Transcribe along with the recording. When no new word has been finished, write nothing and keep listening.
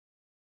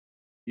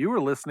You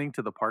are listening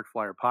to the Park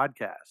Flyer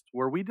Podcast,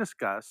 where we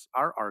discuss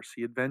our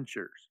RC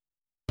adventures.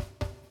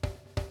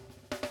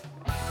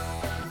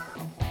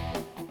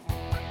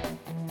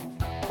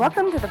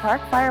 Welcome to the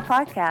Park Flyer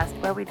Podcast,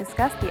 where we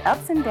discuss the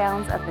ups and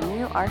downs of the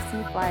new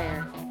RC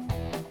Flyer.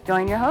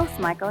 Join your hosts,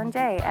 Michael and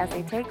Jay, as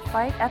they take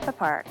flight at the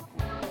park.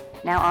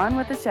 Now on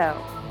with the show.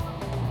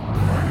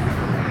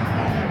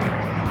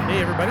 Hey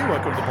everybody,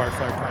 welcome to the Park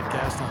Flyer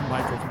Podcast. I'm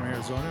Michael from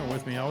Arizona, and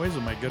with me always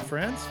are my good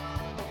friends.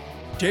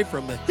 Jay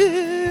from the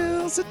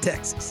hills of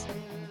Texas.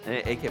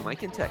 AK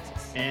Mike in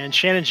Texas. And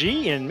Shannon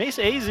G in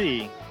Mesa AZ.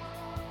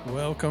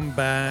 Welcome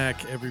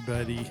back,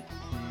 everybody.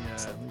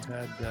 We've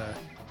had a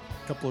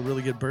couple of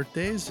really good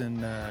birthdays,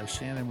 and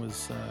Shannon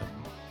was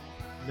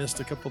missed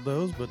a couple of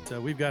those,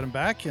 but we've got him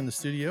back in the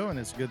studio, and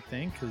it's a good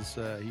thing because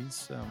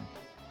he's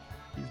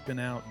been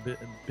out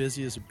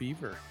busy as a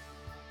beaver.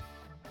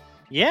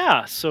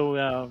 Yeah,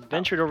 so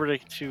ventured over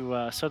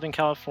to Southern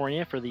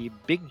California for the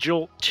Big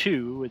Jolt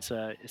II. It's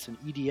an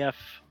EDF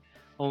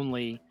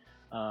only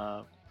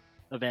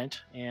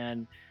event,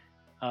 and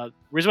the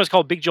reason why it's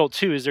called Big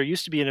Jolt II is there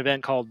used to be an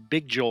event called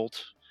Big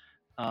Jolt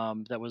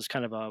that was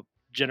kind of a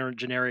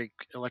generic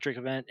electric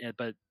event,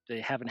 but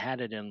they haven't had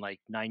it in like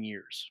 9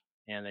 years,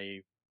 and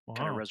they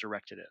kind of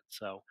resurrected it.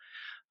 So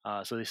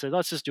they said,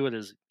 let's just do it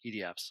as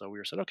EDF. So we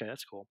said, okay,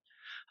 that's cool.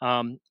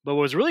 But what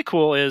was really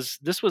cool is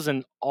this was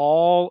an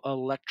all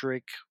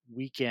electric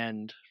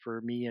weekend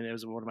for me, and it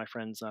was one of my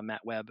friends,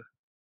 Matt Webb.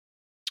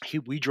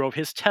 We drove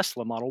his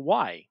Tesla Model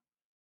Y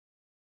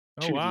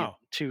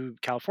to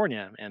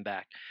California and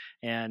back,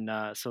 and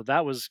so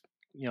that was,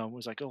 it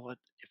was like, oh, what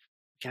if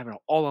we can have an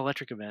all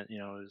electric event?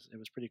 It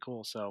was pretty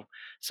cool. So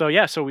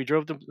we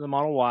drove the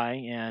Model Y,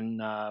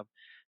 and a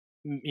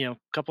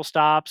couple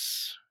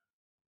stops,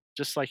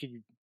 just like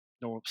you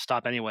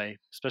stop anyway,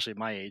 especially at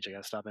my age. I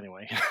gotta stop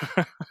anyway.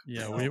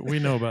 Yeah, we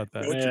know about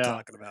that. What you're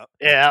talking about.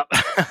 Yeah.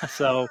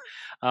 So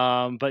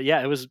but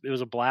yeah, it was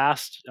a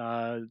blast,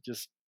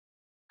 just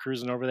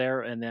cruising over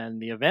there. And then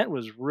the event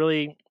was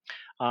really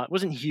it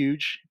wasn't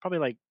huge, probably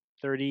like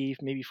 30,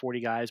 maybe 40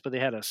 guys, but they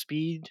had a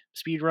speed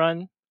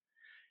run,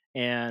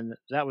 and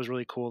that was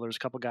really cool. There's a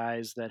couple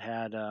guys that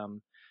had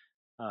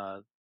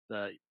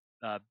the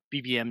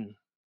BBM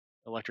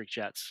electric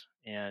jets,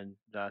 and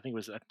I'm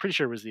pretty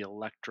sure it was the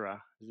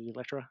Electra. Is it the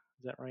Electra?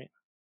 Is that right?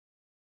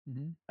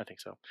 Mm-hmm. I think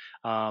so.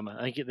 I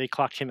think they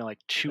clocked him at like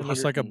 200. It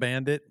looks like a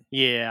Bandit.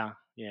 Yeah.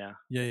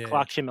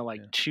 Clocked him at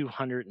like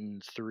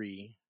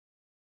 203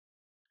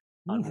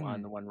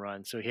 on the one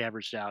run, so he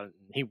averaged out, and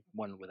he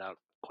won without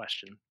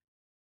question.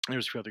 There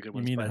was a few other good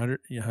ones. You mean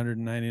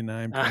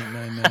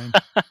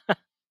 199.99?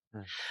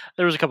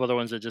 There was a couple other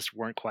ones that just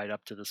weren't quite up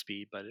to the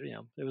speed, but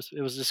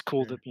it was just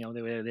cool that they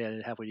had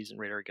a halfway decent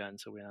radar gun,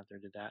 so we went out there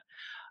and did that.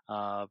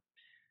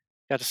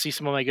 Got to see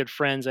some of my good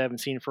friends I haven't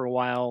seen for a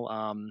while.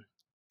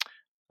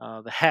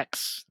 The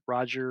Hex,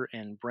 Roger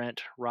and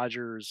Brent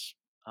Rogers.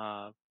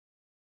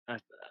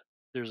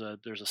 There's a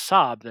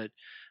Saab that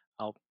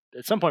I'll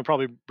at some point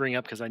probably bring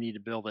up because I need to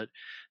build it.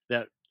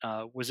 That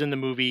was in the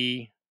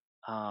movie.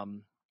 What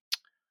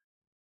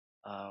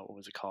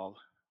was it called?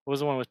 What was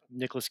the one with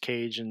Nicolas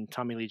Cage and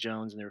Tommy Lee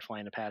Jones, and they were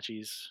flying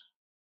Apaches?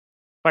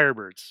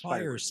 Firebirds.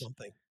 Fire or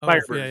something.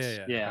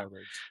 Firebirds. Yeah.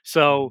 Firebirds.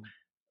 So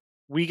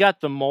we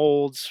got the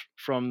molds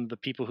from the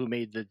people who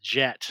made the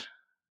jet.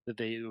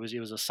 It was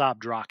a Saab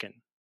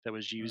Draken that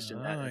was used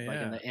in that,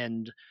 like in the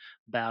end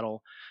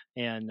battle,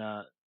 and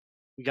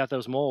we got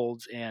those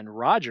molds. And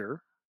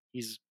Roger,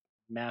 he's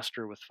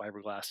master with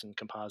fiberglass and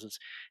composites.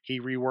 He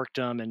reworked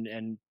them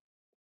and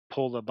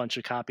pulled a bunch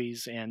of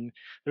copies, and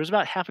there was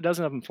about half a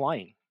dozen of them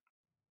flying.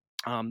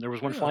 There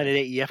was one flying at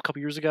AEF a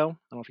couple years ago. I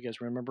don't know if you guys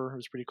remember. It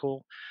was pretty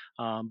cool.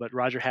 But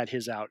Roger had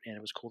his out, and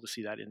it was cool to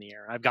see that in the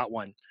air. I've got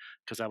one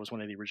because I was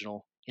one of the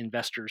original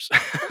investors.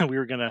 We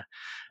were gonna,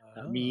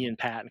 me and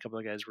Pat and a couple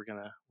of guys were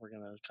gonna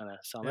kind of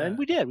sell them, and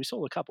we did. We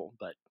sold a couple,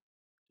 but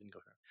didn't go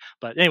through.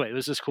 But anyway, it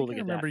was just cool to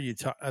get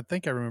that. I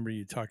think I remember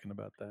you talking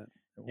about that.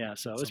 Yeah,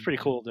 so it's pretty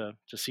cool to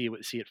see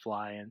it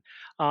fly, and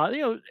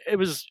it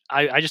was.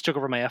 I just took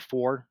over my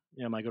F4,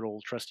 my good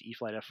old trusty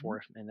E-flite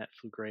F4, and that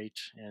flew great.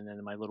 And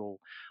then my the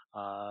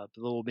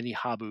little mini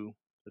Habu,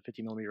 the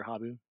 50 millimeter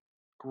Habu,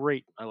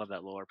 great. I love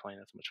that little airplane.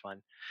 That's so much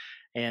fun.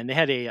 And they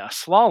had a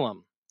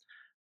slalom,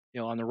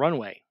 on the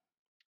runway,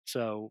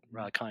 so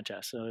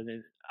contest. So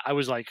I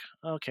was like,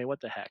 okay,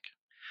 what the heck?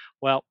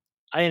 Well,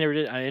 I entered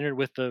it. I entered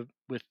with the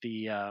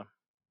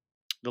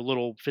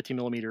little 50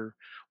 millimeter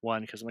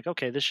one because I'm like,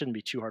 okay, this shouldn't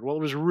be too hard. Well,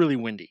 it was really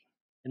windy,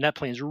 and that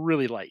plane's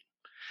really light.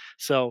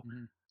 So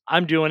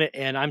I'm doing it,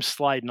 and I'm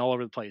sliding all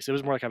over the place. It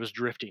was more like I was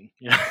drifting.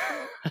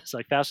 It's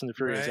like Fast and the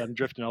Furious. Right. I'm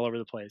drifting all over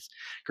the place.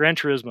 Gran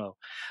Turismo,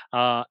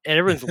 and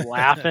everyone's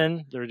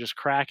laughing. They're just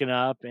cracking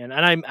up, and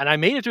I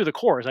made it through the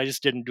course. I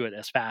just didn't do it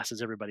as fast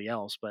as everybody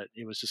else, but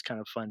it was just kind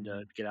of fun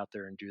to get out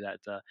there and do that.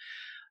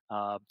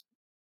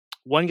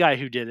 One guy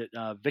who did it,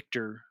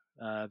 Victor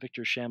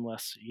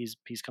Shamless, he's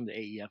come to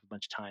AEF a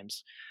bunch of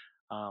times.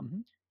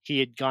 He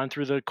had gone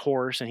through the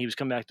course, and he was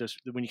coming back.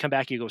 When you come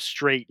back, you go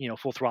straight,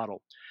 full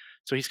throttle.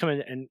 So he's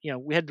coming, and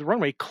we had the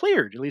runway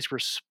cleared. At least we're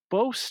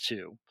supposed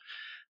to.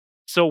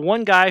 So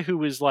one guy who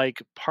was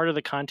like part of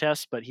the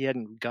contest, but he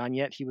hadn't gone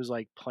yet. He was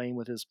like playing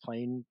with his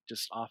plane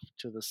just off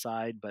to the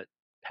side, but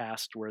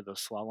past where the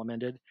slalom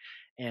ended.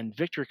 And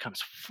Victor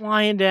comes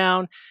flying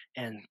down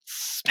and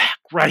smack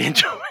right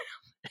into him.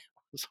 It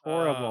was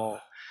horrible.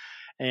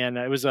 And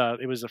it was a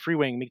free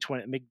wing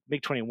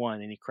MiG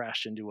 21, and he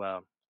crashed into I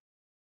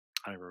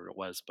don't remember what it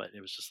was, but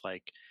it was just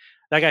like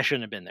that guy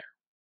shouldn't have been there.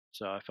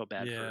 So I felt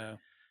bad for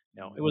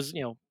it was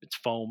it's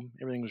foam,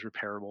 everything was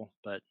repairable,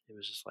 but it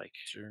was just like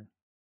Sure.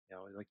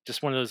 like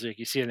just one of those, like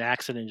you see an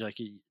accident, you're like,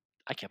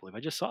 I can't believe I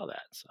just saw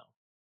that. So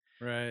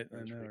Right, it I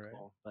was know, pretty right?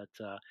 cool. But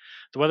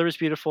the weather was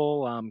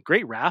beautiful.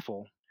 Great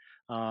raffle.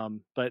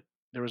 But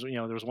there was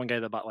there was one guy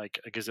that bought like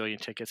a gazillion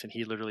tickets, and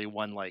he literally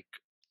won like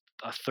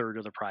a third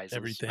of the prizes.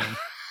 Everything,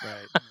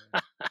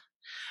 right?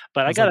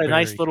 But I Sounds got like a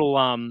nice Barry. little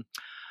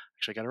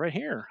actually I got it right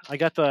here. I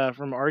got the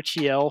from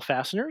RTL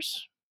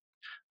fasteners.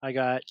 I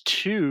got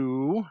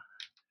 2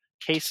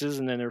 cases,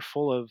 and then they're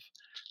full of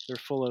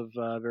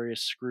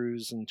various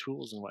screws and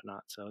tools and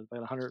whatnot. So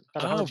about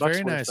Oh, $100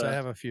 very worth. nice. I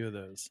have a few of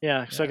those.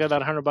 Yeah, so I got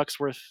about $100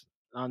 worth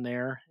on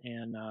there,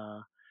 and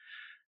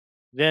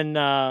then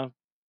I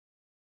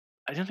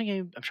don't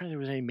think I'm sure there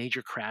was any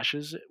major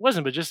crashes. It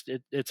wasn't, but just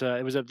it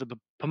was at the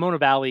Pomona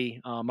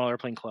Valley Model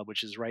Airplane Club,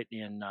 which is right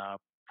in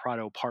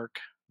Prado Park,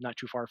 not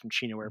too far from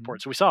Chino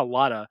Airport. So we saw a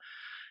lot of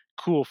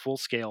cool full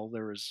scale.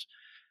 There was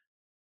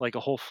like a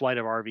whole flight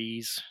of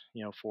RVs,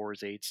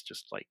 4s, 8s,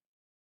 just like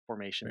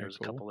formation. There Very was a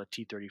cool. couple of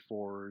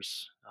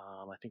T-34s.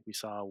 I think we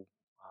saw.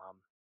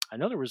 I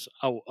know there was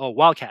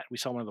Wildcat. We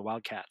saw one of the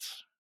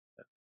Wildcats.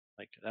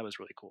 Like that was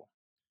really cool.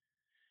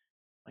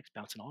 Mike's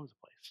bouncing all over the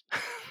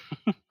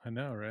place. I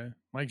know, right?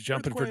 Mike's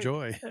jumping for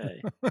joy.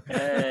 Hey,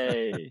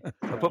 hey!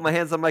 I put my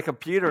hands on my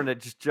computer and it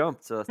just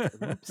jumped. So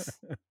oops.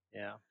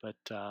 Yeah, but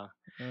so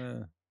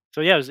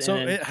yeah. It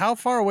was, how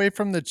far away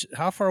from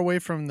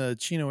the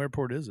Chino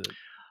Airport is it?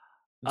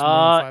 It's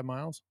more than 5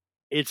 miles.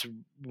 It's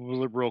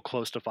real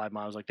close to 5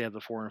 miles. Like they have the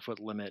 400-foot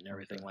limit and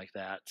everything like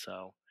that.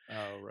 So.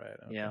 Oh right.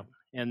 Okay. Yeah,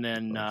 and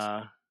then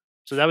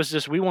so that was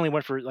just we only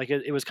went for like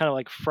it was kind of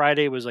like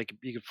Friday was like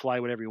you could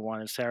fly whatever you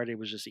wanted. Saturday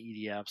was just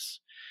EDFs,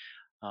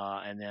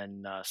 and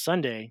then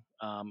Sunday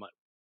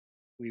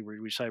we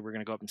decided we're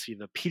going to go up and see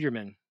the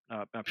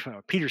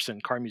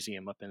Peterson Car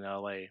Museum up in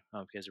LA. I don't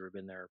know if you guys have ever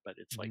been there, but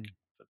it's like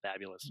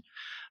fabulous.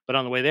 But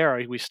on the way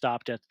there, we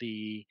stopped at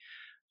the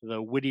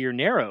Whittier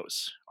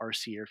Narrows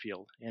RC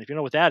Airfield, and if you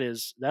know what that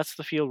is, that's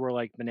the field where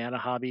like Banana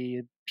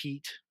Hobby,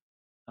 Pete.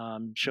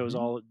 Shows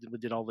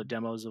did all the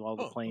demos of all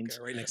the planes.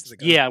 Okay, right next to the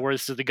gun. Yeah, where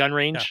this is the gun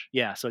range.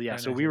 Yeah, so Right so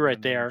next we to were the right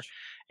gun there, range.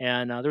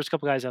 and there was a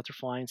couple guys out there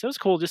flying. So it was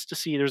cool just to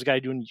see. There's a guy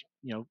doing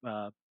U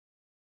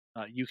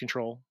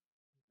control,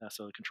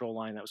 so the control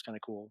line, that was kind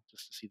of cool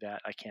just to see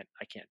that. I can't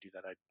do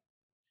that. I'd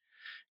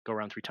go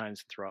around 3 times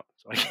and throw up,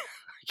 so I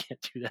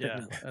can't do that. Yeah,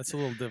 anymore. that's a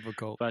little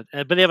difficult. But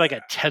they have like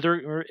a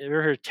tether.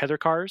 Ever heard of tether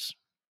cars?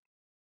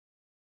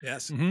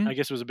 Yes. I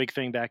guess it was a big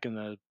thing back in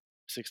the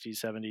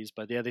 60s, 70s,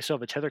 but yeah, they still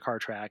have a tether car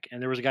track,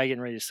 and there was a guy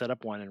getting ready to set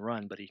up one and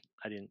run, but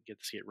I didn't get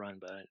to see it run,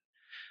 but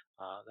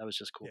that was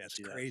just cool to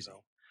see crazy. that.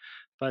 So.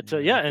 But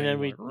and then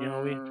we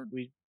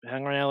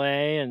hung around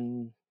LA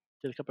and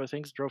did a couple of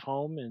things, drove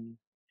home, and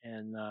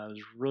it was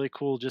really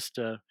cool just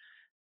to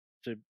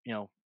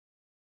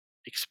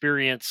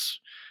experience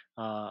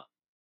a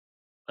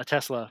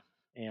Tesla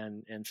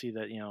and see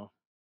that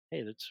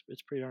hey,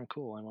 it's pretty darn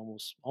cool. I'm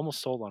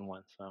almost sold on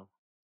one. So.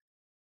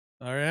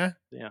 Oh yeah.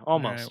 Yeah,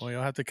 almost. All right, well,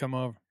 you'll have to come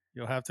over.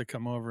 You'll have to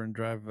come over and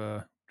drive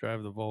the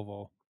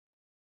Volvo.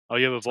 Oh,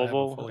 you have a So I have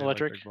Volvo fully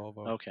electric?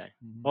 Volvo. Okay.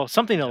 Well,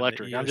 something Yeah, the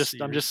electric. I'm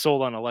ESC just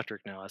sold on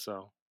electric now.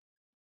 So.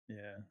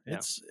 Yeah,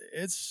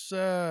 it's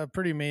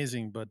pretty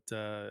amazing, but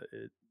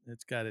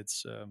it's got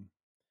its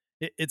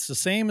it's the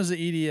same as the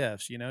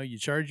EDFs. You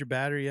charge your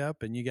battery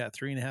up, and you got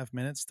 3.5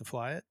 minutes to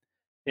fly it.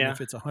 And Yeah.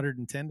 if it's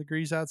 110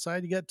 degrees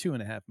outside, you got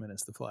 2.5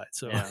 minutes to fly it.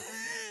 So Yeah.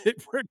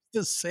 it works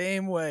the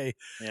same way.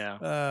 Yeah.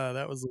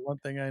 That was the one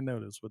thing I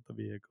noticed with the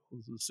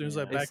vehicles. As soon as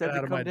I They backed said out to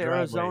of come my to driveway.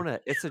 Arizona.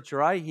 It's a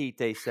dry heat,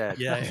 they said.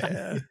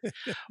 Yeah.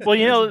 Well,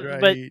 It's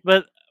dry heat.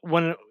 but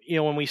when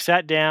when we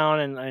sat down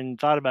and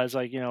thought about it, it's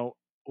like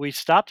we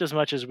stopped as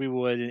much as we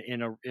would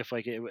if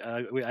like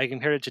I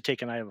compared it to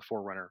taking I have a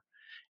Forerunner.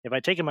 If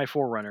I'd taken my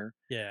Forerunner,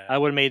 Yeah. I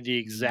would have made the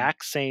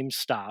exact same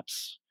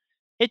stops.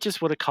 It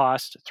just would have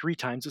cost 3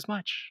 times as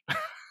much.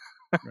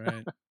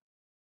 Right.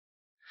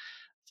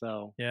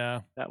 So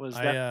Yeah, that was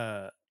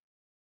that.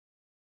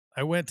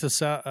 I went to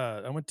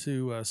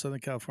Southern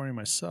California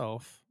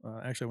myself.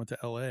 Actually, I went to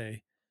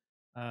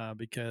LA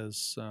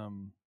because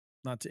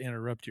not to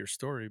interrupt your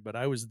story, but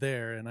I was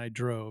there and I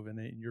drove, and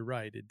you're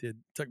right. It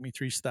took me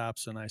 3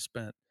 stops, and I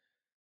spent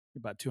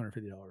about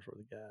 $250 worth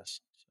of gas.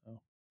 So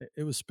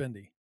it was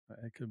spendy.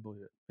 I couldn't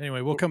believe it.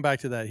 Anyway, we'll come back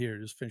to that here.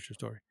 Just finish your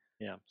story.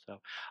 Yeah.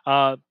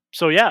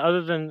 So yeah.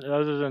 Other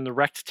than the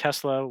wrecked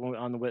Tesla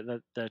on the way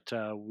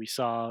that we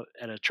saw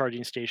at a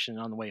charging station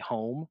on the way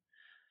home,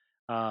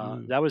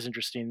 that was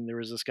interesting. There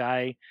was this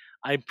guy.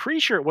 I'm pretty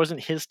sure it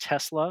wasn't his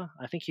Tesla.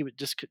 I think he would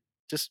just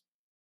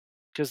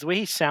because the way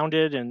he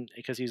sounded, and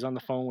because he was on the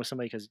phone with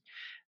somebody, because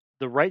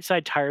the right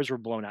side tires were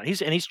blown out.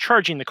 He's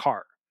charging the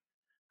car.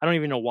 I don't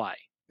even know why.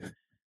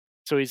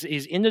 So he's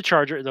in the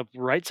Charger. The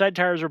right side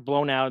tires are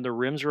blown out, and the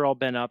rims are all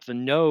bent up. The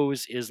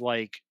nose is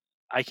like,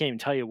 I can't even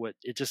tell you what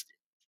it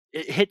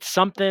hit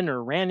something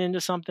or ran into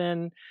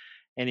something,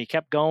 and he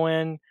kept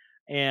going,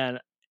 and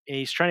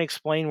he's trying to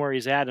explain where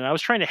he's at, and I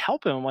was trying to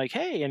help him. I'm like,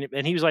 hey,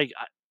 and he was like,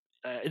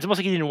 it's almost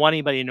like he didn't want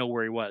anybody to know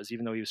where he was,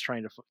 even though he was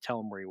trying to tell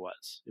him where he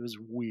was. It was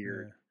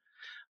weird, Yeah.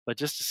 but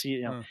just to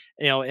see, Huh.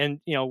 and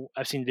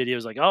I've seen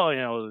videos like,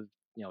 oh,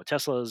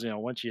 Tesla's,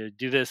 once you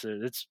do this,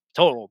 it's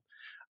total.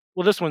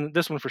 Well, this one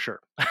for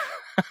sure.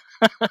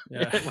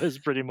 Yeah. It was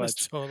pretty It was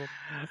much total.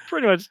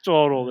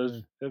 total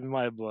Uh, in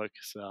my book.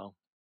 So,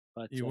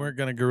 but you weren't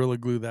gonna Gorilla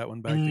Glue that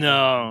one back together.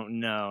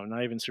 no,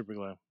 not even super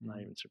glue, not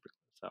Mm. even super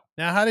glue. So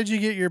Now, how did you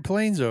get your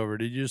planes over?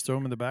 Did you just throw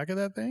them in the back of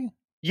that thing,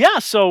 yeah,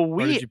 so or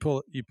did we you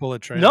pull a no,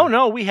 trailer?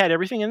 no, we had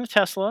everything in the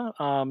Tesla.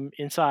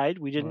 Inside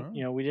we didn't,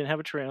 Wow. we didn't have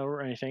a trailer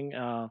or anything.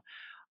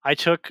 I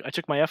took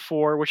my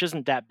F4, which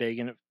isn't that big,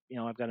 and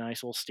I've got a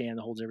nice little stand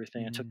that holds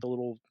everything. I took Mhm. the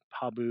little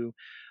Habu.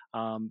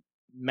 Um,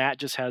 Matt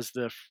just has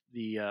the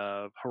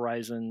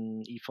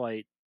Horizon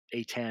E-Flight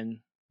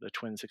A10, the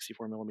twin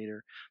 64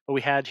 millimeter. But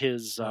we had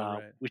his. Oh,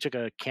 right. We took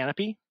a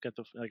canopy, got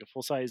the like a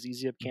full size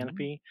Easy Up Mhm.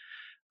 canopy.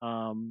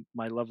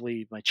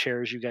 My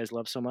chairs you guys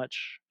love so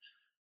much.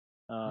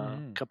 A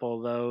Mhm. couple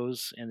of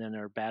those, and then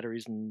our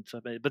batteries and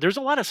stuff. But there's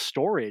a lot of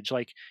storage.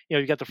 Like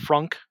you got the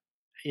frunk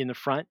in the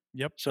front.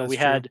 Yep, So that's we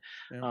true. had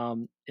Yep.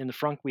 in the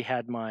front we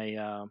had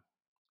my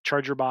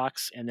charger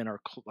box, and then our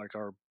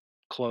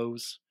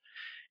clothes,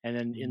 and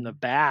then in the Mhm.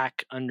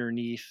 back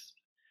underneath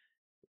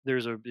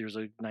there's a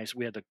nice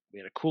we had a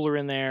cooler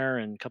in there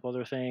and a couple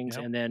other things,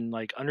 Yep. and then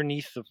like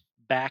underneath the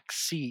back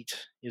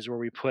seat is where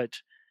we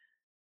put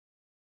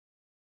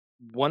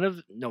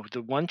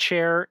the one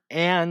chair,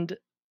 and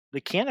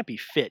the canopy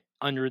fit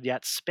under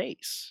that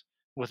space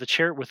with a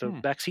chair with the Hmm.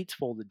 back seats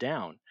folded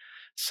down.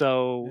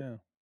 So Yeah.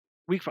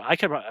 I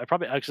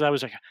probably, because I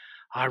was like,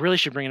 "Oh, I really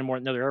should bring in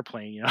another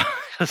airplane,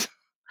 'cause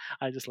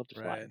I just love to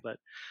fly. Right.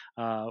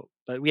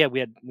 But we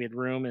had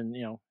room, and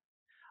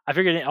I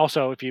figured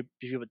also if you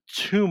put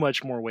too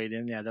much more weight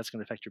in, yeah, that's going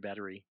to affect your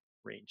battery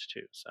range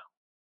too. So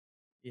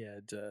Yeah,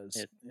 it does.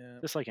 it Yeah.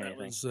 just like That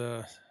anything. was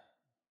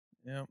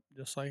yeah,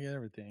 just like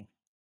everything.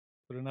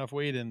 Put enough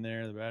weight in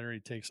there, the battery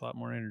takes a lot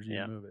more energy to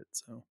Yeah. move it.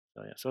 So,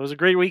 So it was a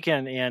great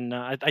weekend, and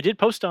I did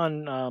post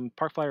on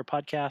Park Flyer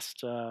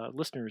Podcast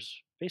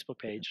listeners Facebook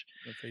yeah, page,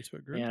 the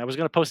Facebook group. and I was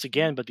going to post That's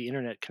right. again, but the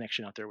internet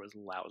connection out there was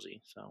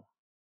lousy, so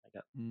I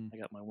got Mm. I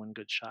got my one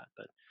good shot.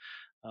 But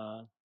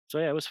so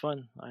yeah, it was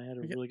fun. I had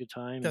a We really good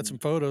time, got some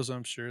and photos,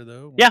 I'm sure,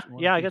 though. yeah, One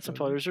or yeah, I two got some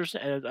photos.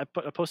 photos. I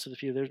posted a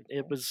few. There, Very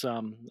it cool. was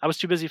I was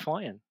too busy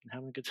flying and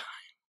having a good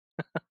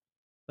time.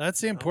 That's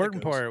the Well, that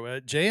important goes.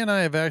 part. Jay and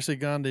I have actually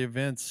gone to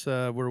events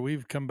where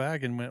we've come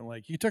back and went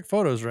like, "You took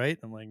photos, right?"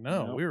 I'm like,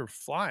 "No, No, we were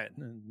flying."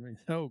 And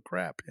oh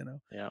crap.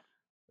 yeah.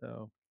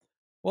 So,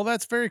 well,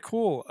 that's very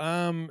cool.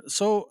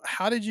 So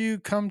how did you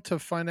come to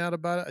find out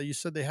about it? You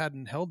said they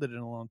hadn't held it in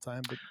a long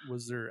time, but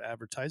was there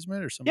advertisement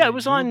or Yeah, it somebody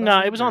was knew on.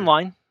 about It it, was or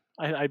online.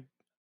 I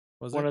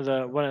was one it? of the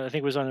Okay. I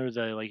think it was under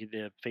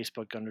the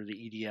Facebook under the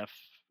EDF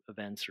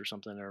events or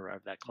something, or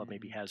that club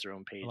maybe Mm. has their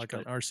own page. Like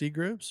on But RC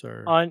groups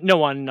or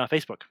no, on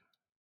Facebook.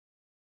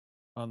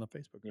 on the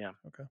Facebook group? Yeah,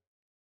 Okay.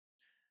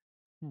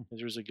 Hmm.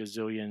 there's a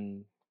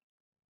gazillion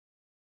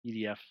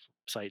EDF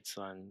sites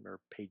or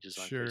pages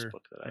on Sure.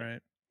 Facebook that I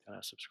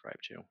Right. subscribe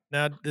to.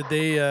 Now,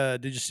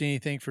 did you see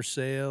anything for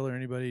sale or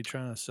anybody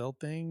trying to sell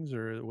things,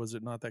 or was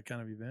it not that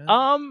kind of event?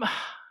 Um,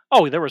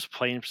 oh, there was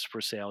planes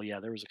for sale. Yeah,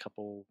 there was a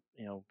couple,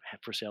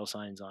 for sale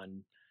signs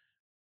on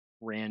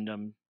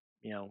random.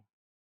 You know,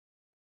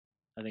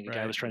 I think a guy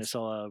Right. was trying to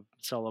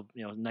sell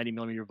a 90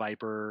 millimeter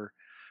Viper.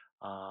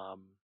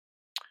 Um,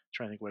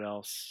 trying to think what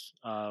else.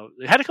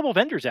 They had a couple of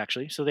vendors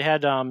actually. So they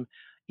had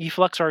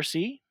Eflux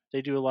RC.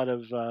 They do a lot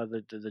of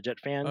the jet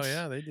Oh fans.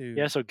 yeah, they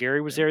Yeah, do. so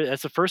Gary was Yep. there.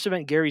 That's the first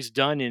event Gary's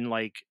done in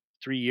like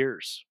 3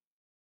 years.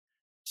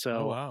 Oh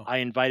So wow. I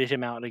invited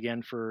him out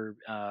again for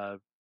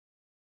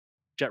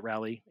Jet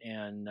Rally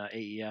and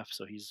AEF.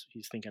 So he's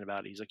thinking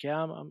about it. He's like,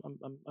 yeah,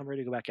 I'm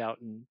ready to go back out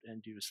and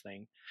do his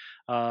thing.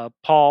 Paul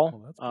Well,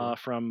 that's cool.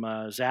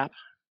 from Zap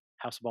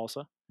House of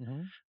Balsa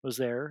Hmm. was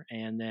there,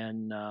 and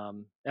then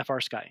FR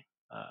Sky,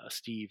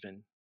 Steve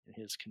and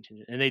his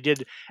contingent, and they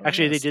did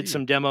Steve.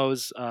 some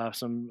demos,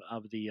 some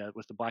of the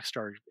with the Black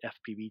Star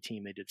FPV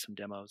team. They did some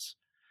demos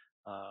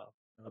Oh,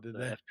 of did the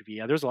they? FPV.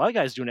 Yeah, there's a lot of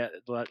guys doing it,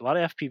 a lot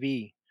of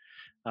FPV,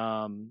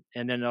 and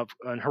then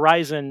on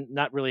Horizon,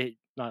 not really,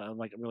 not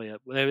like really.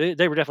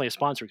 They were definitely a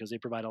sponsor because they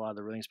provide a lot of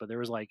the things, but there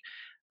was like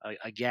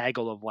a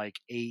gaggle of like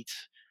 8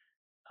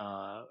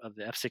 of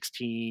the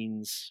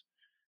F-16s,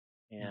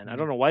 and I Hmm.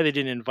 don't know why they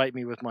didn't invite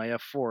me with my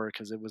F4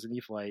 because it was an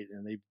E-flight,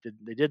 and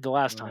they did the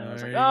last time. I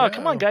was like, There you oh,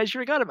 come on, go. guys, you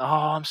already got him. Oh,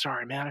 I'm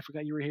sorry, man, I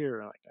forgot you were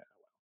here. I'm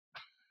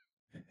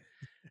like,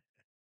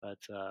 but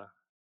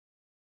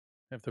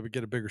Have to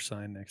get a bigger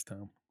sign next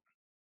time.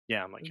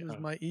 Yeah, I'm like, This is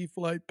my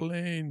E-flite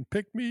plane.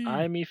 Pick me.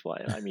 I'm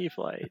E-flite. I'm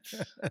E-flite.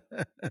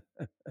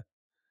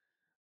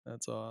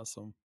 That's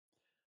awesome.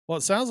 Well,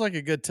 it sounds like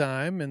a good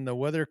time, and the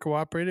weather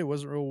cooperated. It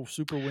wasn't real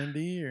super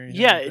windy or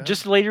anything like Yeah, that.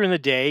 just later in the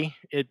day,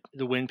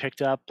 the wind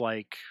picked up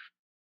like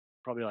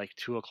probably like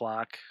 2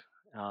 o'clock,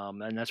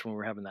 and that's when we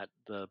were having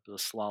the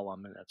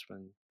slalom, and that's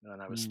when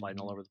I was sliding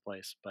all Mhm. over the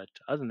place. But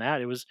other than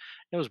that, it was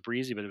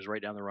breezy, but it was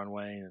right down the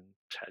runway and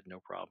had no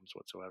problems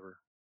whatsoever.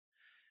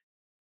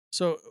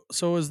 So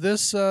was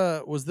this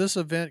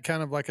event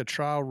kind of like a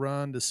trial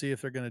run to see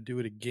if they're going to do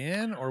it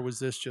again, or was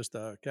this just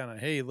a kind of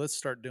hey, let's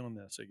start doing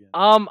this again?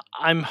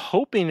 I'm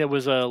hoping it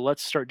was a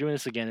let's start doing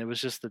this again. It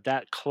was just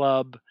that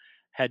club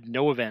had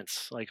no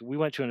events. Like we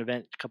went to an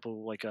event a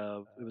couple like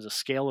it was a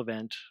scale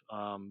event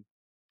Mhm.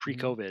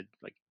 pre-COVID,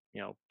 like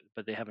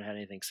but they haven't had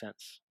anything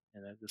since.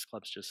 And this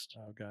club's just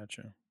Oh,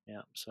 gotcha.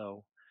 yeah.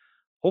 So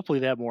hopefully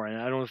they have more.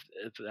 And I don't know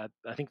if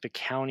I think the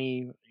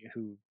county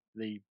who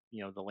the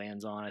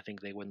land's on, I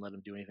think they wouldn't let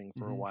them do anything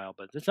for a Mhm. while.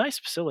 But it's a nice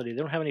facility. They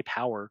don't have any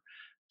power,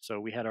 so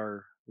we had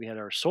our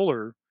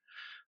solar.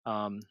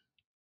 Um,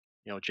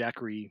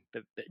 Jackery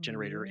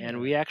generator, and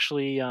Yeah. we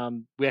actually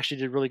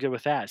did really good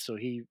with that. So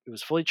it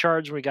was fully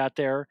charged when we got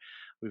there.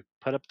 We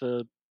put up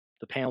the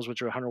panels,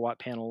 which are 100-watt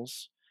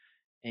panels,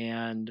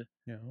 and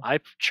Yeah.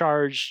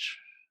 charged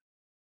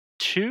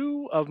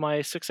two of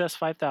my Success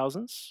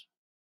 5000s.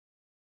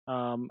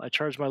 I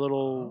charged my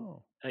little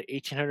Oh.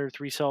 1800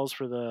 cells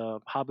for the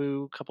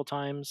Habu a couple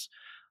times.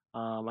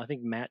 I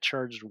think Matt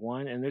charged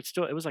one, and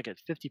it was like at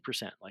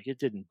 50%. Like it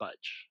didn't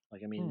budge.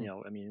 Like Hmm. it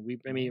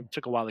Oh.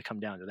 took a while to come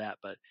down to that,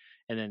 but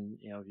and then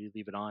if you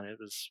leave it on, it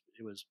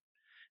was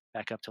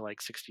back up to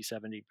like 60,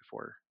 70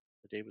 before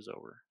the day was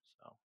over.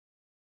 So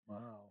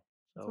Wow.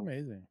 That's so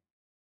amazing.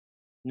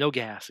 no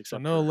gas So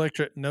except no for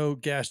electric, no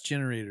gas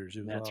generators. It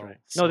was that's right.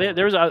 all No,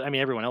 there solar. was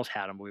everyone else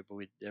had them,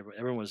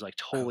 everyone was like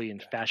Oh, totally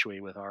gotcha.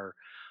 infatuated with our.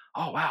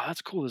 Oh wow,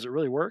 that's cool. Does it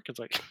really work? It's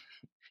like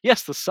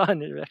yes, the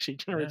sun it actually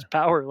generates Yeah,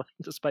 power,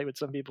 despite what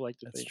some people like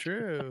to that's think.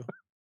 true.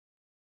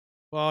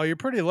 Well, you're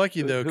pretty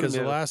lucky though, Who because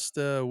the knew? last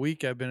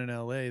week I've been in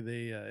LA,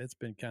 it's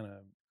been kind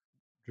of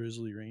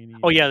drizzly, rainy,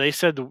 Oh yeah, and they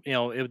said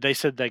they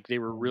said like they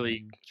were really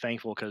mhm.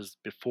 thankful because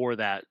before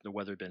that the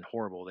weather had been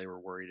horrible. They were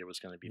worried it was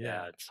going to be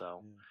Yeah, bad.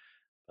 So,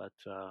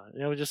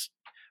 yeah, but just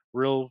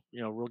real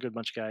good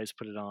bunch of guys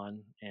put it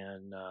on,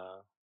 and I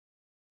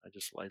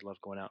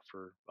love going out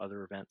for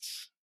other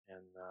events,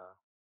 and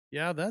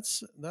yeah.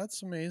 That's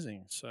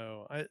amazing.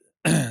 So I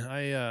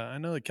I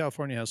know that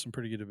California has some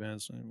pretty good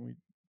events, and we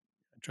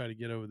try to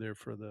get over there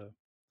for the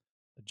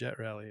jet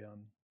rally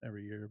on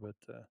every year, but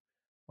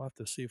we'll have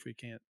to see if we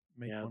can't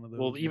make yeah. one of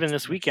Well, those even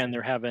this next weekend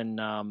they're year. having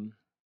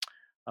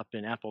up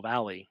in Apple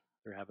Valley,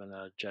 they're having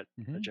a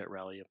Hmm. jet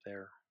rally up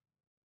there.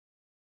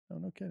 Oh,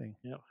 no kidding.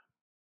 Yep,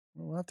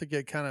 We'll have to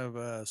get kind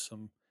of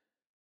some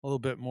a little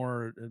bit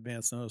more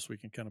advanced notice. We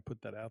can kind of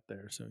put that out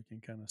there so we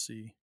can kind of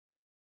see,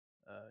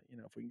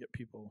 if we can get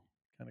people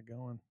kind of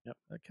going. yep,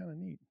 That kind of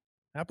neat.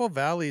 Apple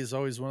Valley is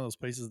always one of those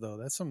places, though.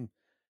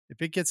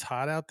 If it gets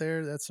hot out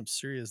there, that's some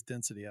serious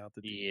density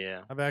altitude.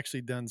 yeah, I've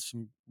actually done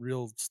some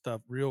real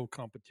stuff, real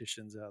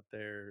competitions out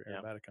there,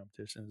 yeah, aerobatic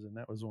competitions, and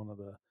that was one of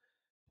the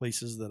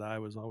places that I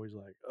was always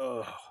like,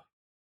 oh,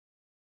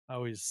 I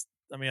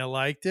mean, I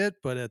liked it,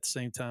 but at the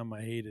same time,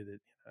 I hated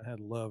it. I had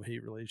a love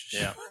hate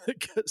relationship yeah, with it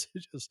because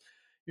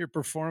your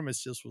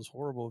performance just was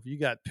horrible. If you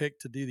got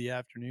picked to do the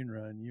afternoon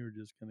run, you were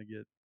just going to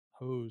get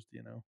hosed.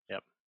 yep,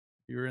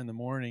 If you were in the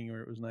morning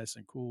where it was nice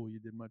and cool, you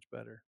did much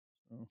better.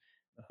 So,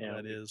 how yeah.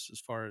 that is as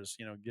far as,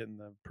 getting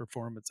the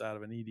performance out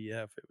of an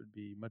EDF, it would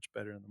be much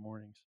better in the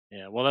mornings.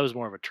 Yeah, well, that was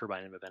more of a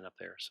turbine event up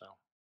there, so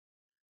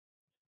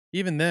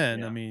Even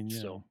then, I yeah, mean,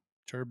 still,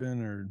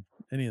 turbine or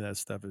any of that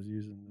stuff is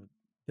using the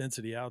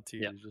density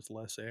altitude yep, is just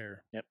less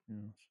air. yep,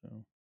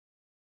 So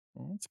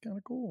well, that's kind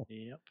of cool.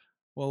 yep.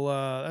 Well,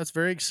 that's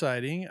very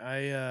exciting.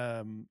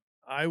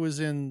 I was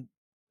in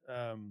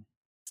um,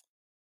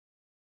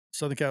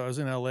 Southern Cal. I was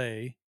in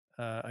LA.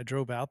 I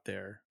drove out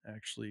there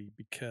actually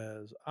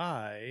because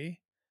Shannon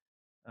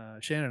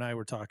and I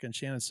were talking.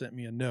 Shannon sent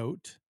me a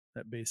note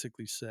that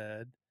basically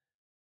said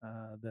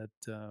that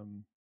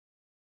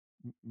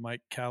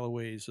Mike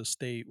Calloway's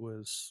estate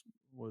was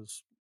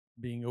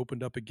being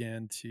opened up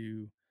again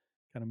to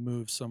kind of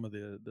move some of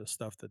the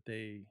stuff that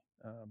they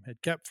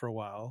had kept for a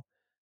while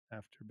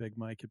after Big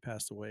Mike had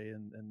passed away,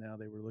 and now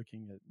they were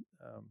looking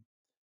at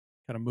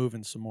kind of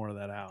moving some more of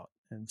that out.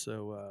 And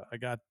so I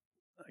got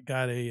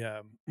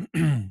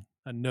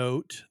a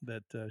note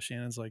that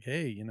Shannon's like,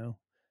 hey,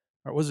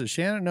 or was it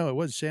Shannon? No, it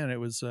wasn't Shannon. It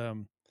was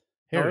No,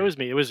 it Harry. was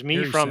me. It was me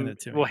Harry sent from it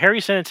to well, me.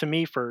 Harry sent it to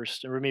me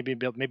first, or maybe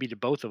to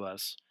both of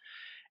us,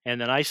 and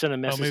then I sent a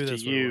Oh, message maybe to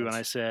that's what it you, and I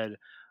was. said,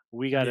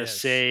 "We got to Yes,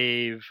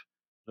 save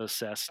the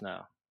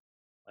Cessna."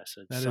 I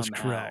said, that is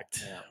 "Somehow."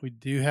 correct. Yeah. We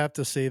do have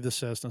to save the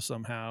Cessna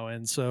somehow.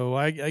 And so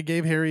I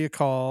gave Harry a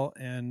call,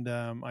 and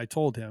I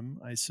told him,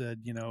 I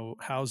said,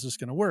 how's this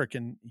going to work?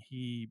 And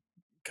he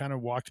kind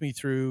of walked me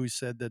through. He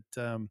said that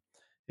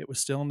it was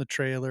still in the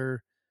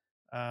trailer,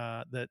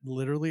 that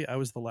literally I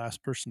was the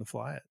last person to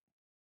fly it.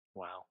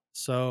 Wow.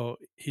 So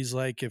he's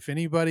like, if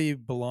anybody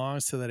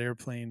belongs to that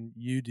airplane,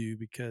 you do,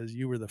 because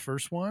you were the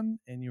first one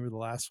and you were the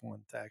last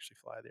one to actually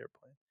fly the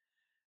airplane.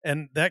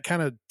 And that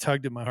kind of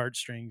tugged at my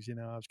heartstrings.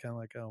 I was kind of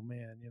like, oh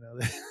man,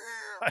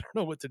 I don't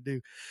know what to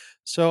do.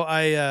 So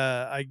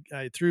I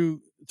through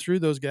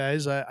those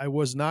guys, I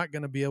was not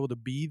going to be able to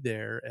be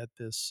there at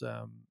this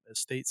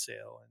estate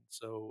sale, and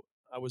so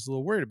I was a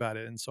little worried about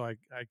it. And so I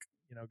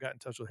got in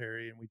touch with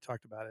Harry and we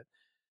talked about it.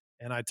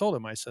 And I told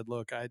him, I said,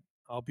 look,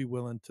 I'll be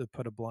willing to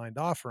put a blind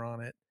offer on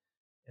it,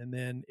 and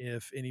then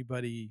if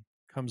anybody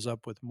comes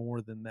up with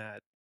more than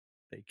that,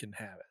 they can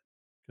have it,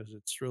 because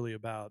it's really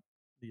about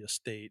the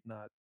estate,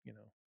 not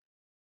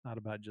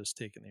about just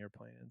taking the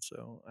airplane. And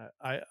so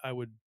I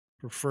would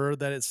prefer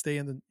that it stay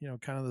in the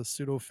kind of the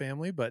pseudo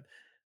family, but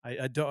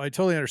I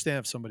totally understand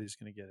if somebody's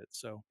going to get it.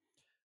 So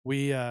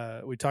we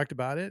talked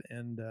about it,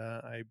 and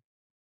I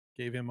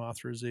gave him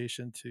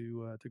authorization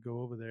to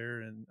go over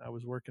there, and I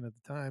was working at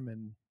the time,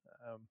 and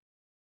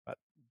about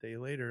a day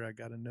later I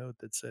got a note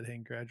that said, "Hey,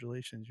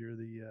 congratulations, you're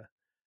the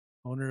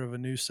owner of a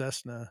new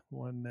Cessna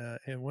one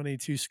and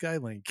 182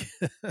 Skylink."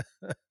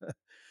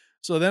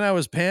 So then I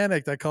was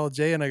panicked. I called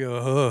Jay and I go,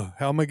 "Oh,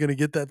 how am I going to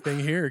get that thing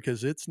here?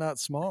 Because it's not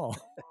small.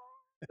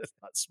 It's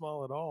not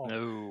small at all."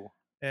 No.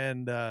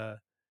 And the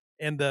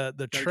Gotta get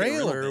a rental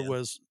trailer van.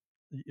 was,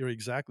 you're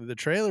exactly, the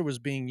trailer was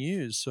being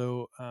used.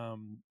 So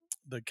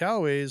the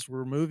Callaways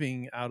were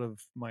moving out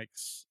of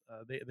Mike's.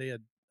 They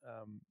had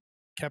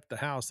kept the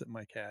house that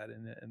Mike had,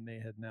 and they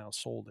had now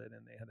sold it,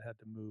 and they had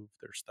to move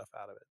their stuff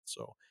out of it.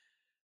 So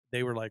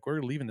they were like,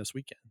 "We're leaving this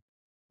weekend."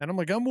 And I'm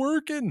like, "I'm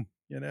working,"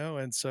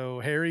 And so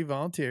Harry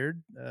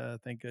volunteered,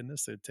 thank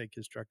goodness, to take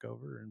his truck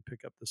over and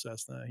pick up the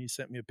Cessna. He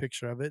sent me a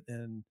picture of it,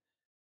 and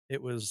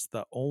it was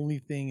the only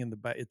thing in the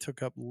back. It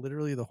took up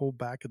literally the whole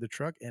back of the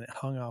truck, and it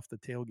hung off the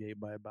tailgate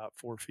by about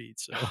 4 feet.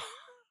 So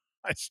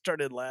I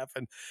started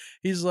laughing.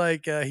 He's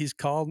like, he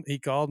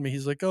called me.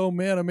 He's like, "Oh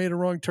man, I made a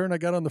wrong turn. I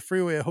got on the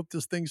freeway. I hope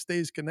this thing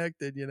stays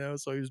connected."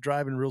 So he was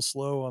driving real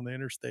slow on the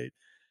interstate,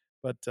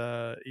 but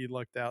he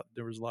lucked out.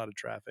 There was a lot of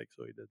traffic,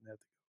 so he didn't have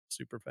to go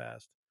super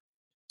fast.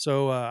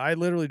 So I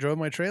literally drove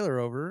my trailer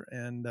over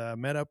and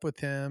met up with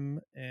him,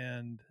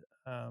 and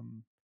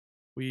um,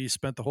 we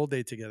spent the whole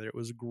day together. It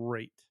was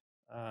great.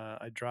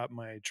 I dropped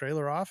my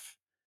trailer off.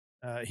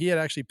 He had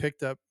actually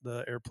picked up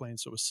the airplane,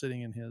 so it was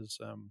sitting in his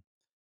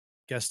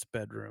guest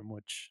bedroom,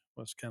 which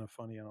was kind of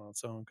funny on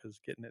its own, because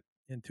getting it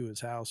into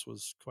his house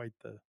was quite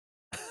the.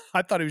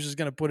 I thought he was just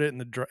going to put it in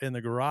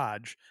the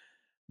garage,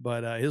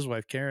 but his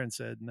wife Karen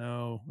said,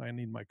 "No, I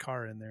need my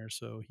car in there,"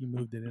 so he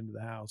moved it into the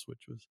house,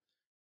 which was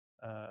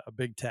a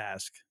big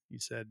task. He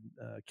said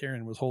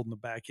Karen was holding the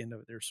back end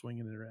of it. They're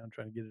swinging it around,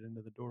 trying to get it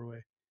into the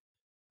doorway.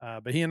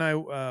 But he and I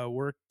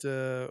worked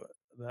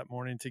that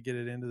morning to get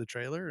it into the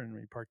trailer, and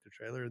we parked the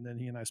trailer. And then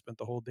he and I spent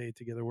the whole day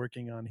together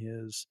working on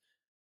his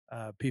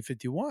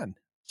P-51.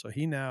 So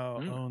he now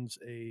Mm. owns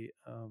a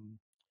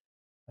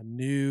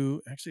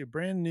new, actually a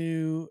brand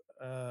new.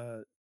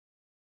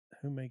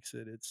 Who makes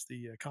it? It's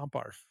the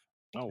Comparf.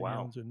 Oh So he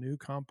wow. owns a new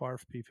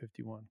Comparf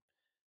P-51.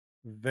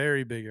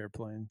 Very big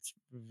airplane. It's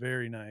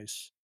very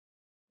nice.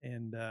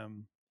 And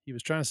he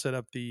was trying to set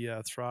up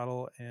the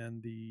throttle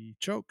and the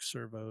choke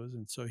servos,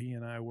 and so he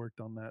and I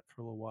worked on that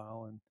for a little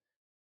while,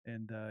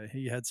 and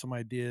he had some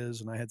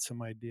ideas and I had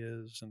some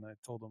ideas, and I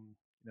told him,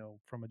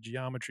 from a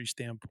geometry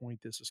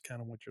standpoint, this is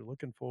kind of what you're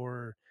looking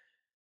for.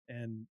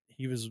 And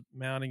he was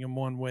mounting them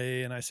one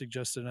way and I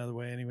suggested another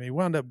way. Anyway, he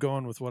wound up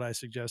going with what I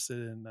suggested,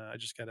 and I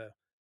just got a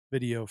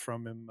video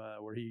from him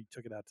where he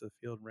took it out to the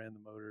field and ran the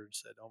motor and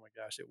said, "Oh my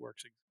gosh, it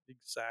works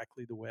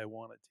exactly the way I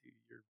want it to.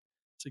 Your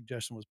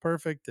suggestion was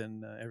perfect,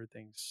 and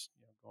everything's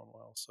going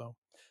well." So,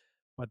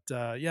 but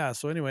yeah,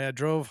 so anyway, I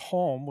drove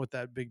home with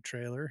that big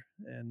trailer,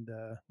 and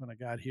when I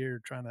got here,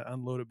 trying to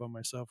unload it by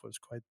myself was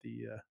quite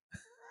the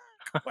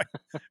quite,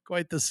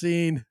 quite the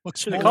scene.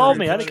 Looks Should have smaller called in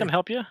the me. I didn't picture. come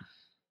help you.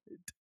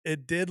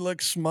 It did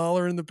look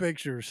smaller in the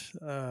pictures,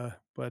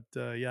 but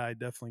yeah, I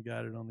definitely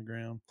got it on the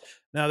ground.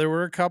 Now there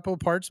were a couple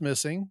parts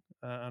missing,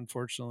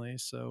 unfortunately.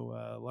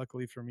 So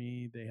luckily for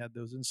me, they had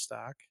those in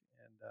stock,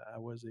 and I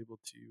was able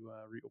to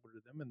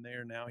reorder them, and they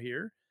are now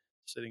here,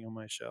 sitting on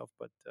my shelf.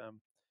 But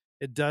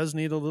it does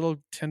need a little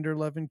tender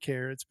love and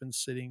care. It's been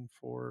sitting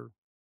for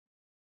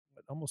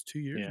almost 2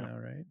 years Yeah. now,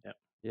 right? Yeah.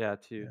 Yeah,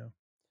 too. Yeah,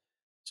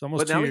 it's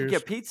almost But two now we can years.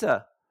 get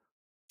pizza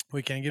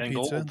We can get And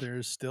pizza. gold.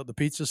 There's still the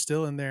pizza's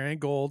still in there, and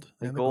gold,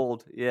 and and the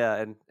gold. gold.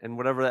 Yeah, and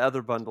whatever the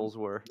other bundles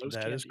were. Nose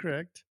That is candy.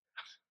 correct.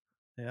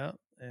 Yeah,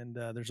 and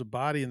there's a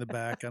body in the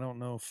back. I don't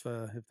know if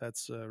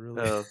that's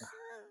really Uh,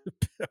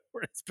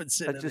 where it's been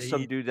sitting that's in the just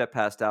some heat. dude that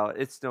passed out.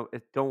 It's no.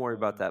 Don't worry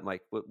about that,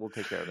 Mike. We'll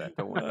take care of that.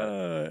 Don't worry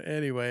about it.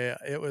 Anyway,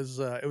 it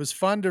was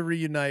fun to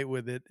reunite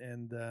with it,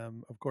 and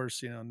of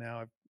course,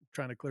 now I'm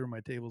trying to clear my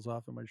tables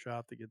off in my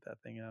shop to get that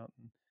thing out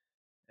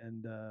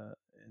and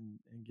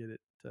get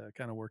it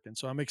kind of working.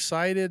 So I'm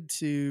excited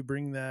to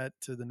bring that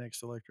to the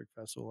next Electric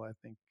Festival. I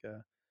think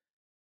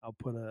I'll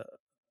put a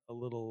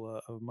little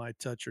of my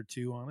touch or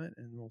two on it,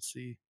 and we'll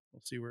see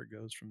where it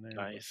goes from there.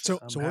 But Nice. So,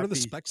 I'm so what are the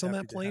specs on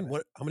happy that to have plane?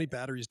 it. How many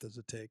batteries does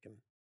it take? And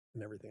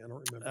and everything? I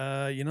don't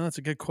remember. That's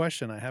a good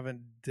question. I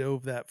haven't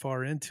dove that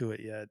far into it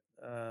yet.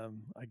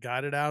 I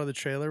got it out of the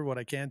trailer. What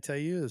I can tell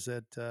you is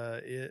that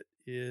it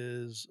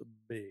is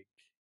big.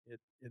 It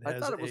I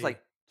has thought it was a.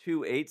 like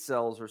 2 8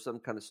 cells or some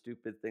kind of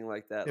stupid thing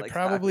like that. It Like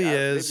probably maybe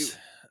is. it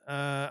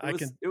I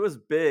can was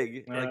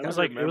big. Yeah, Like it I was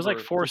like remember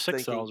four just six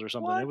thinking, cells or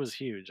something. It "What?" was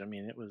huge. I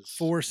mean, it was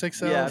 4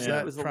 6 Yeah, I Ls. mean it yeah,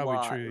 That's was a probably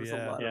lot. true. It was a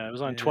Yeah. lot of yeah. It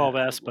was on Yeah. 12S,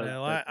 it was but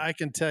Well, but I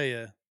can tell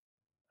you.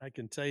 I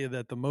can tell you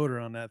that the motor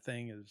on that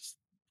thing is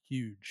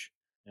huge.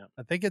 yeah,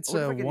 I think I it's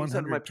wonder if a I could use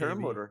that in my 100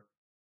 kV.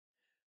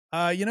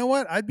 paramotor. You know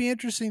what? I'd be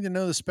interesting to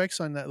know the specs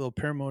on that little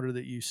paramotor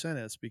that you sent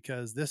us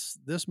because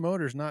this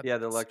motor's not. Yeah,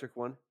 the electric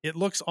one. It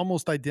looks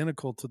almost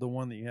identical to the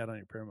one that you had on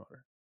your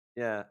paramotor.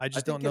 Yeah, I I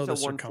just don't think know it's a the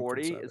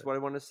circumference 140 of is it. what I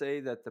want to say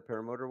that the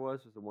paramotor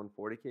was a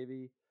 140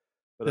 kV,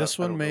 but This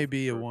I one don't know may for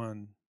be a sure.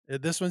 one.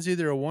 This one's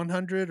either a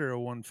 100 or a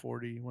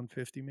 140,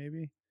 150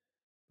 maybe,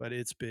 but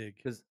it's big.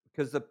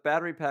 Because the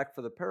battery pack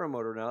for the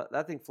paramotor now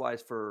that thing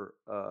flies for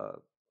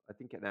I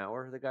think an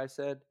hour. The guy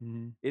said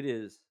Mhm. it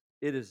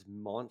is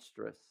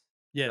monstrous. So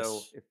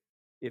Yes.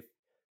 if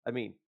I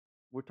mean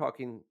we're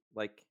talking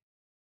like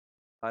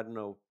I don't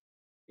know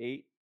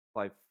 8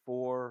 by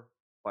 4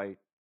 by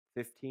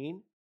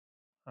 15,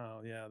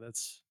 Oh yeah,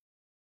 that's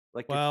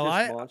like it's well. just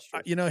I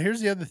monstrous. here's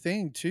the other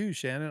thing too,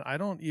 Shannon. I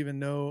don't even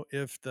know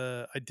if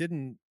I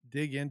didn't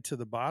dig into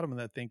the bottom of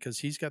that thing because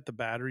he's got the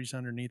batteries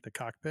underneath the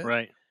cockpit.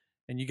 right.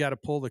 And you got to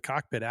pull the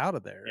cockpit out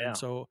of there. And Yeah,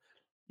 so,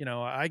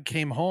 I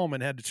came home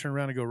and had to turn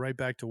around and go right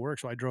back to work.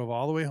 So I drove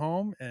all the way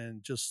home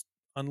and just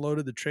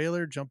unloaded the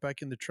trailer, jumped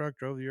back in the truck,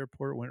 drove to the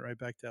airport, went right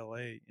back to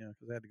LA,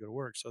 because I had to go to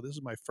work. So this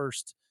is my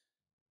first,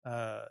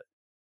 uh,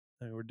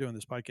 we're doing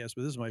this podcast,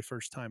 but this is my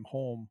first time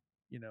home,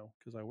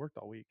 because I worked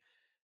all week.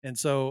 And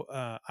so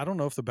I don't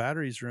know if the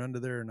batteries are under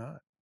there or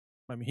not.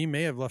 I mean, he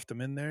may have left them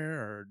in there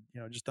or,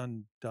 just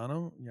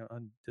undone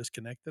them,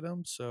 disconnected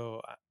them.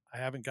 So I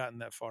haven't gotten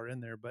that far in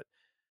there, but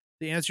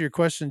to answer your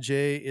question,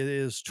 Jay, it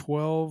is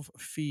 12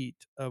 feet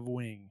of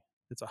wing.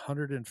 It's a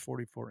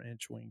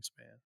 144-inch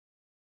wingspan,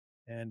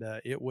 and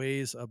it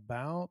weighs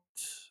about,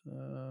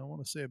 I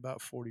want to say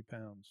about 40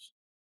 pounds.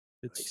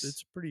 It's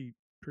Nice.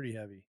 pretty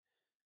heavy.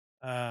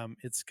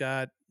 It's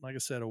got, like I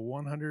said, a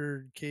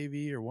 100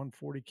 kV or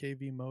 140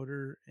 kV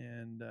motor,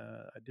 and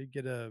I did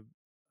get um,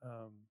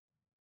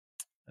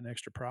 an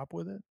extra prop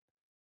with it.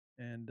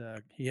 And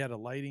he had a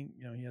lighting,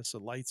 he has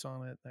some lights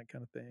on it, that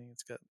kind of thing.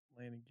 It's got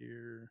landing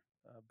gear,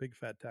 big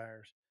fat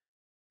tires.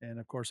 And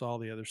of course all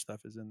the other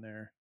stuff is in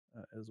there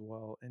as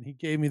well. And he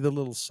gave me the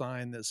little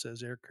sign that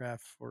says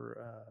aircraft for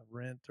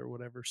rent or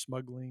whatever,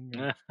 smuggling,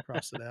 and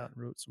crossed it out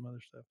and wrote some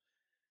other stuff.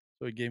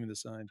 So he gave me the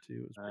sign too.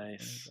 It was pretty funny.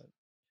 nice,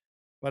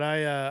 But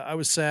I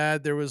was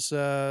sad. There was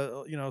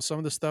some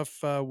of the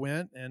stuff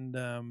went,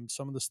 and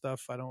some of the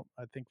stuff I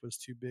think was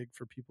too big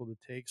for people to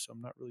take. So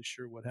I'm not really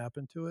sure what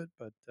happened to it.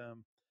 But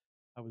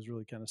I was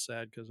really kind of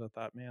sad because I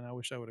thought, man, I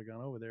wish I would have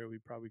gone over there. We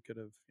probably could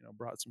have,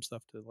 brought some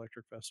stuff to the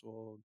Electric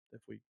Festival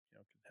if we,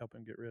 could help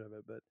him get rid of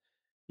it. But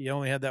he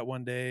only had that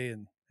one day,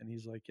 and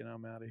he's like,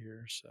 I'm out of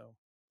here. So,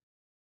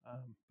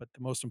 but the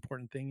most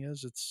important thing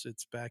is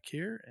it's back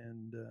here,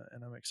 and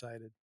I'm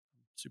excited. I'm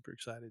super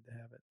excited to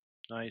have it.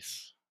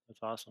 nice.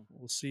 That's awesome.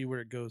 We'll see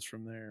where it goes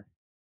from there.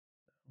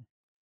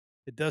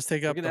 It does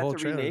take We're up gonna the have whole to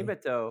trailer, rename though.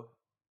 it though.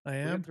 I We're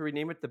gonna have am. to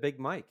rename it the Big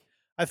Mike.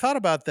 I thought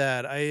about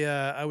that.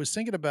 I was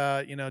thinking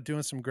about,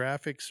 doing some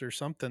graphics or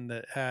something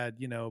that had,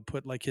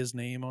 put like his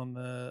name on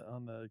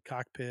the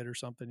cockpit or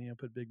something,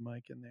 put Big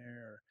Mike in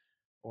there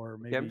or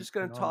Okay, I'm maybe, just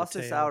gonna on the toss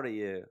this tail. out at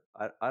you.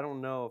 I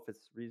don't know if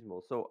it's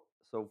reasonable. So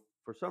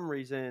for some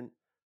reason,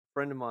 a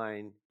friend of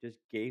mine just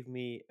gave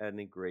me an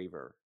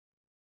engraver.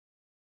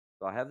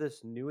 So I have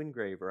this new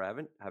engraver. I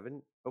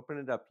haven't opened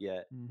it up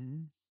yet,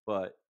 Mhm.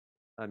 but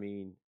I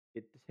mean,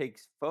 it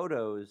takes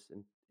photos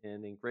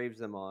and engraves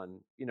them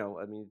on.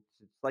 I mean,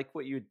 it's like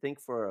what you would think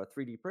for a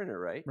 3D printer,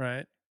 right?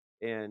 Right.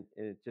 And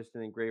it's just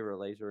an engraver, a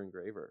laser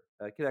engraver.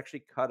 I could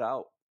actually cut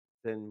out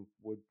thin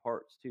wood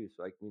parts too.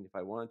 So I mean, if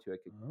I wanted to, I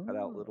could cut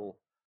out Oh. little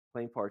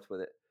plain parts with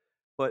it.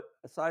 But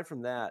aside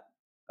from that,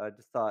 I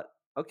just thought,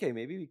 okay,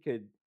 maybe we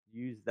could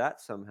use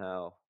that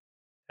somehow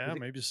Yeah, because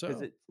maybe because so.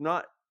 it's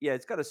not, yeah,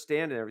 it's got a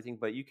stand and everything,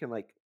 but you can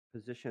like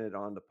position it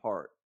on the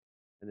part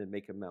and then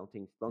make a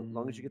mounting.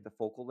 Long as you get Mm. the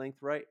focal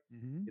length right,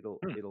 Mhm. it'll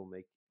Hmm, it'll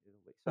make so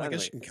Well, I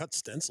guess anyway. you can cut I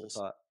stencils.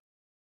 thought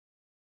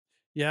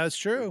Yeah, it's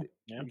true.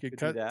 yeah. You you could could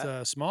do cut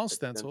that. small Cut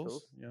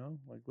stencils, stencils.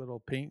 like little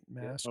paint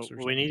Yep. masks or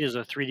What we need something. is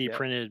a 3D Yep.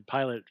 printed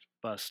pilot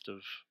bust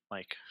of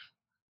Mike.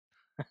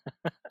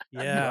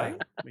 Yeah,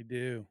 Right. we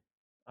do.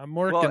 I'm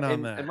Well, working on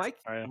and that.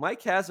 Right.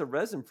 Mike has a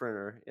resin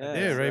printer. I Yeah, do,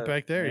 Yeah. right so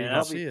back there. you You could can Yeah.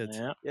 probably, see it.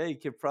 Yeah. yeah, you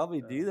could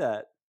probably do So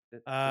that.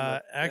 Yeah,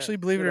 Actually, it's a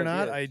believe it good or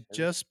not, idea, I Shannon.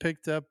 just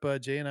picked up.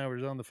 Jay and I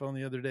were on the phone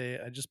the other day.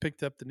 I just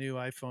picked up the new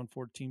iPhone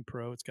 14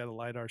 Pro. It's got a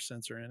lidar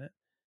sensor in it,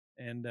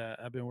 and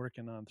I've been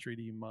working on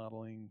 3D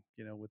modeling,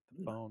 with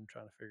the Mm, phone,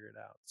 trying to figure it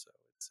out. So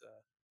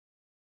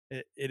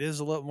it is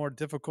a little more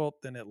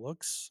difficult than it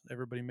looks.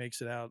 Everybody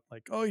makes it out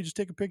like, oh, you just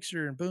take a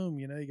picture and boom,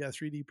 you got a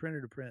 3D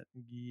printer to print.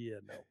 Yeah,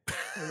 no, I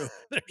don't know,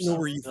 I don't know there's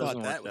where you thought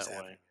doesn't work that was that way.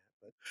 happening at,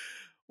 but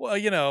Well,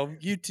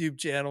 YouTube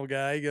channel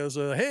guy goes,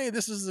 "Hey,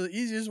 this is the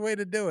easiest way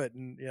to do it,"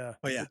 and yeah,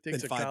 Oh yeah, it takes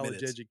in a 5 college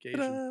minutes. education.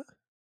 Ta-da!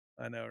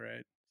 I know,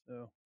 right?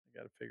 So I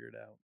got to figure it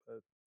out.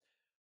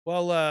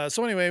 But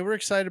so anyway, we're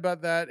excited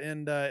about that,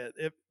 and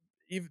if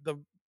even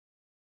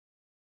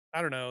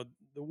I don't know,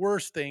 the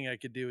worst thing I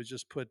could do is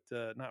just put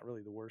not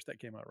really the worst that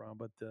came out wrong,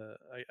 but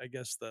I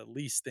guess the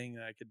least thing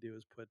that I could do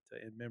is put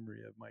in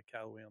memory of my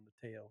Callaway on the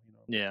tail,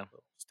 Yeah.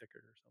 little sticker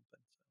or something. So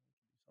we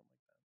can do something like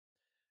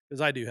that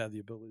because I do have the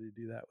ability to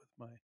do that with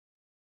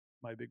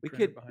my big We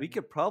printer could behind we me.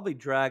 could probably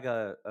drag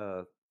what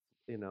I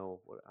don't know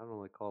what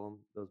they call them,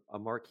 those a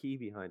marquee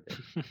behind it.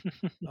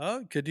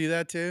 Oh, could do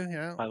that too.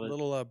 Yeah, a Pilot.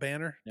 little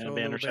banner. Yeah, Throw a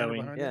banner little banner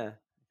showing. behind it. Yeah,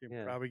 You can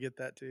yeah. probably get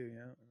that too.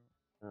 Yeah,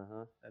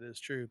 Uh-huh. that is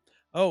true.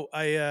 Oh,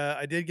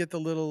 I did get the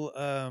little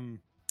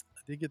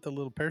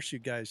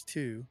parachute guys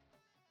too.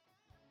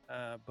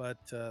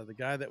 But the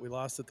guy that we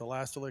lost at the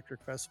last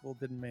Electric Festival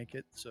didn't make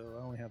it, so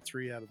I only have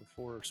 3 out of the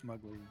 4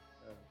 smuggling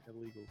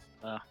illegals,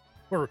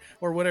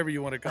 or whatever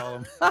you want to call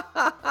them.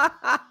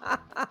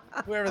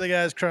 Whoever the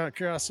guy's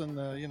crossing,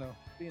 being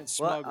Well,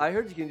 smuggled. I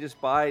heard you can just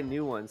buy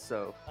new ones,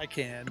 so I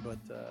can, but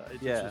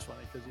it Yeah. just was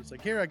funny because he's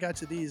like, "Here, I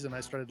got you these," and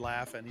I started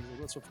laughing. He's like,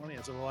 "What's so funny?"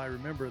 I said, "Well, I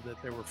remember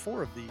that there were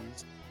 4 of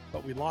these,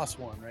 but we lost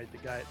one, right? The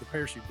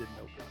parachute didn't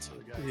open, so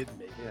the guy He didn't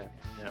make it.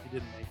 yeah, he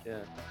didn't make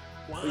it. yeah.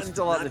 Juan He's did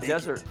still out in not the make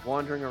desert, it.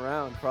 wandering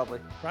around, probably.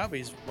 Probably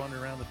he's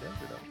wandering around the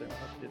desert up there. We'll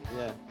have to get-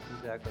 Yeah,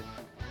 exactly.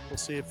 We'll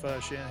see if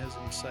Shannon has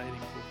any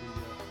sightings of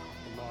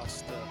the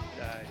lost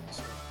guy.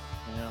 So.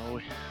 Yeah,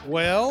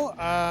 Well,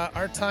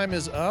 our time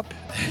is up,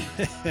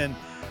 and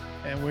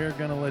we're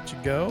gonna let you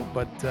go.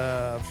 But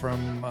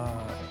from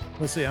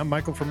let's see, I'm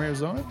Michael from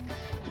Arizona.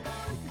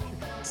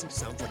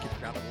 Sounds like you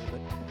forgot a little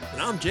bit.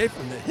 And I'm Jay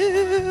from the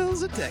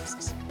hills of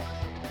Texas.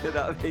 Get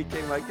out,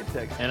 AK Mike in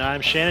Texas. and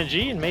I'm Shannon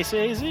G in Mesa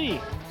AZ.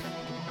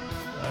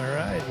 All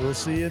right, we'll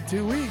see you in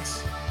 2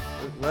 weeks.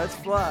 Let's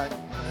fly.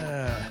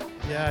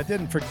 Yeah, I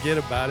didn't forget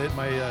about it.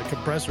 My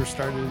compressor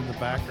started in the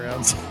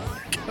background, so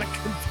it kind of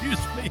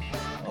confused me.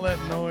 All that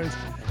noise.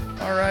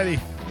 All righty,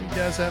 you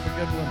guys have a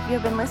good one. You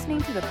have been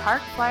listening to the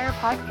Park Flyer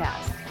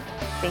Podcast.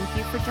 Thank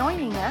you for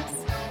joining us,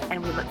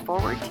 and we look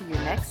forward to your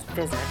next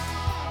visit.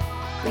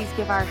 Please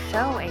give our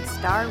show a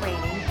star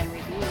rating and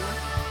review,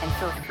 and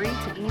feel free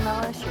to email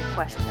us your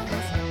questions,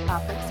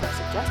 topics, or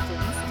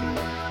suggestions to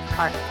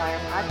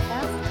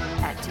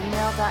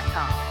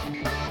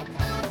parkflyerpodcast@gmail.com.